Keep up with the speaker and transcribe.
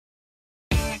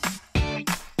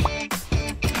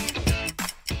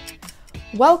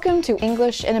Welcome to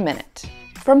English in a Minute,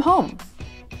 from home.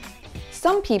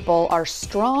 Some people are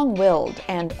strong-willed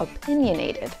and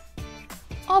opinionated.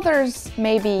 Others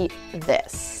may be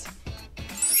this.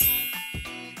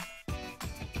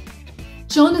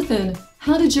 Jonathan,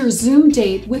 how did your Zoom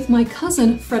date with my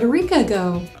cousin Frederica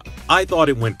go? I thought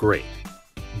it went great.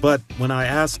 But when I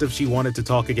asked if she wanted to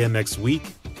talk again next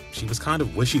week, she was kind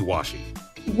of wishy-washy.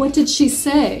 What did she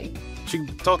say? She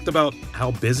talked about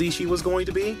how busy she was going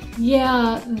to be.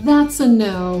 Yeah, that's a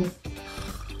no.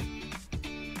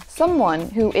 Someone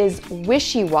who is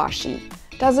wishy-washy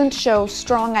doesn't show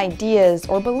strong ideas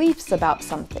or beliefs about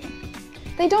something.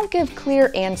 They don't give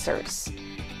clear answers,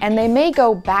 and they may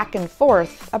go back and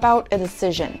forth about a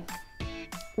decision.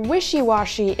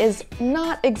 Wishy-washy is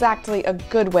not exactly a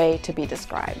good way to be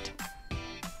described.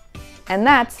 And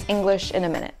that's English in a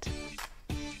Minute.